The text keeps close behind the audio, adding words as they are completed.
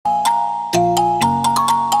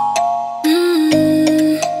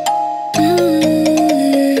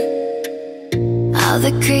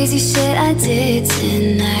crazy shit I did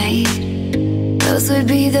tonight, those would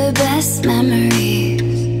be the best memories.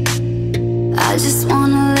 I just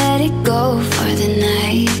wanna let it go for the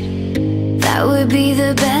night. That would be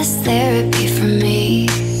the best therapy for me.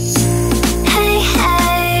 Hey,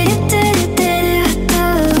 hey, do-do-do-do-do.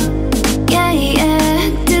 Yeah, yeah,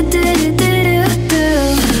 do-do-do-do-do.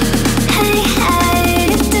 Hey, hey,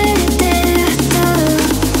 do-do-do-do-do.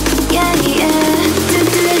 Yeah, yeah,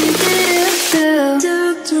 do-do-do-do-do.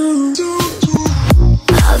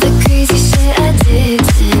 All the crazy shit I did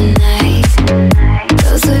tonight,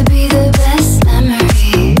 those would be the best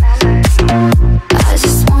memories. I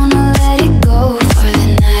just wanna let it go for the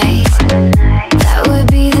night. That would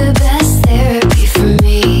be the best therapy for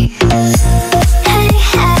me. Hey,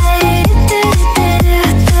 hey,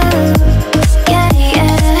 do-do-do-do-do. Yeah,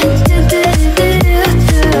 yeah,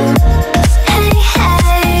 do-do-do-do-do. Hey,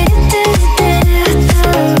 hey,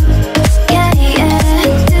 do-do-do-do-do. Yeah, yeah,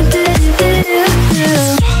 do-do-do-do-do. It's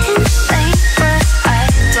getting late, but I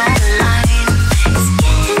don't mind. It's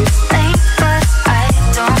getting late, but I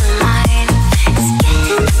don't mind. It's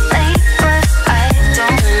getting late, but I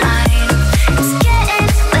don't mind. It's getting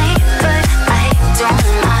late, but I don't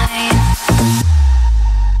mind.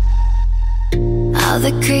 All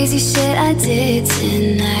the crazy shit I did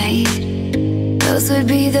tonight, those would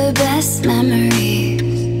be the best memories.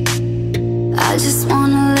 I just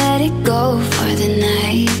wanna let it go for the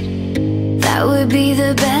night. That would be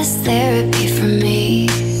the best therapy.